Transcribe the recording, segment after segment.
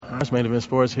Main Event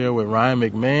Sports here with Ryan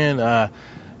McMahon.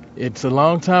 It's a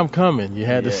long time coming. You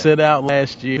had to sit out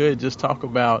last year. Just talk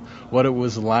about what it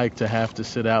was like to have to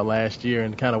sit out last year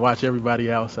and kind of watch everybody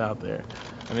else out there.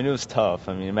 I mean, it was tough.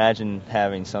 I mean, imagine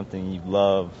having something you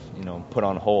love, put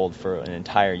on hold for an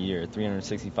entire year,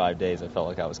 365 days. I felt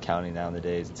like I was counting down the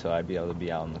days until I'd be able to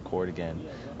be out on the court again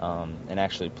and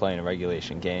actually playing a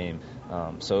regulation game.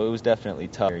 So it was definitely a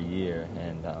tough year,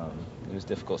 and it was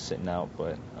difficult sitting out,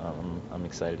 but I'm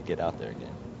excited to get out there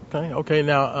again. Okay.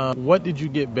 Now, what did you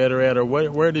get better at, or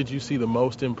where did you see the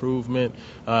most improvement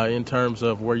in terms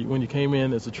of when you came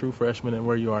in as a true freshman and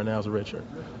where you are now as a redshirt?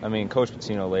 I mean, Coach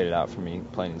Pitino laid it out for me,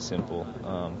 plain and simple.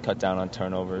 Cut down on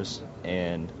turnovers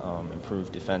and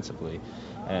improve defensively.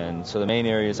 And so the main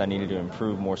areas I needed to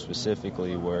improve more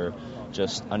specifically were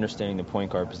just understanding the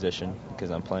point guard position,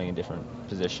 because I'm playing a different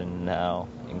position now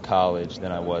in college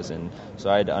than I was in. So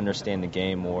I had to understand the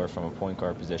game more from a point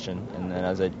guard position. And then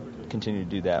as I continue to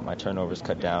do that, my turnovers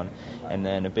cut down. And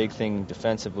then a big thing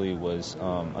defensively was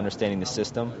understanding the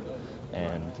system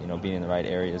and being in the right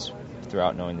areas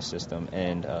throughout knowing the system,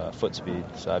 and foot speed.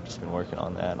 So I've just been working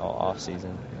on that all off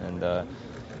season, and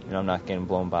I'm not getting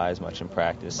blown by as much in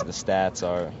practice. The stats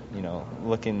are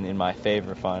looking in my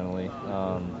favor finally.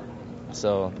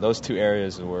 So those two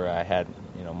areas are where I had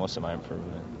most of my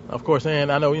improvement. Of course, and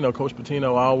I know Coach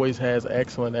Pitino always has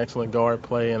excellent guard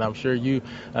play, and I'm sure you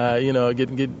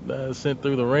get sent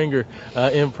through the ringer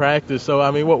in practice. So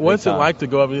I mean, what's it like to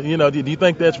go up? Do you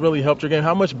think that's really helped your game?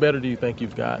 How much better do you think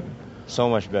you've gotten? So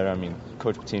much better. I mean,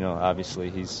 Coach Pitino, obviously,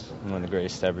 he's one of the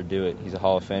greatest to ever do it. He's a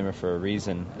Hall of Famer for a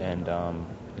reason, and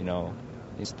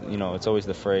it's always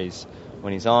the phrase,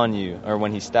 when he's on you, or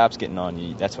when he stops getting on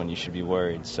you, that's when you should be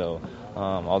worried. So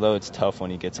although it's tough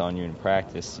when he gets on you in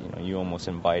practice, you almost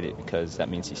invite it, because that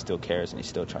means he still cares and he's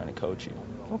still trying to coach you.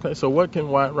 Okay, so what can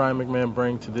Ryan McMahon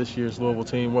bring to this year's Louisville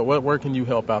team? Where can you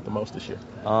help out the most this year?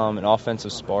 An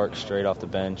offensive spark straight off the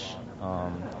bench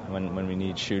when we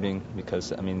need shooting, because,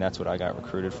 that's what I got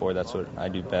recruited for. That's what I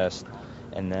do best.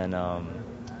 And then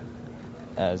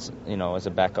as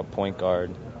a backup point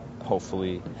guard,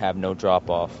 hopefully have no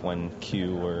drop-off when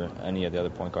Q or any of the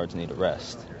other point guards need a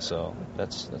rest. So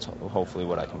that's hopefully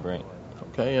what I can bring.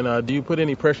 Okay, and do you put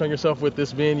any pressure on yourself with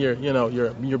this being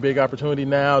your big opportunity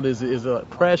now? Is it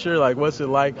pressure? Like, what's it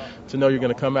like to know you're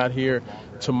going to come out here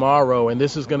tomorrow and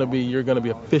this is you're going to be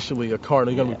officially a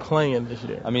Cardinal? You're going to be playing this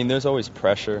year. There's always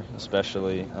pressure,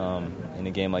 especially in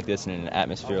a game like this and in an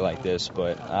atmosphere like this.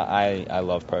 But I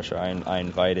love pressure. I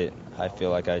invite it. I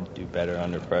feel like I do better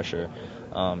under pressure.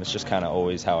 It's just kind of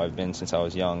always how I've been since I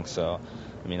was young. So,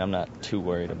 I'm not too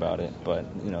worried about it. But,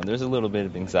 there's a little bit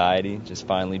of anxiety just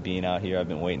finally being out here. I've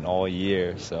been waiting all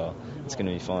year, so it's going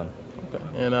to be fun.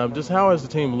 Okay. And just how has the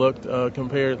team looked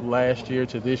compared last year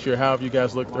to this year? How have you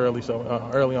guys looked early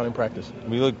on in practice?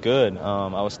 We look good.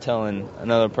 I was telling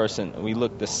another person, we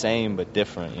look the same but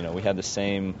different. We had the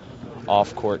same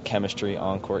off-court chemistry,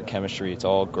 on-court chemistry. It's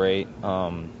all great.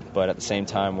 But at the same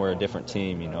time, we're a different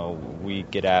team. We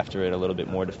get after it a little bit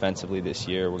more defensively this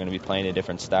year. We're going to be playing a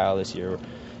different style this year.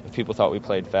 If people thought we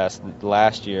played fast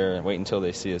last year, wait until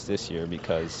they see us this year,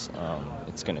 because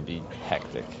it's going to be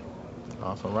hectic.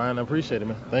 Awesome, Ryan. I appreciate it,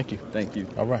 man. Thank you. Thank you.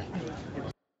 All right.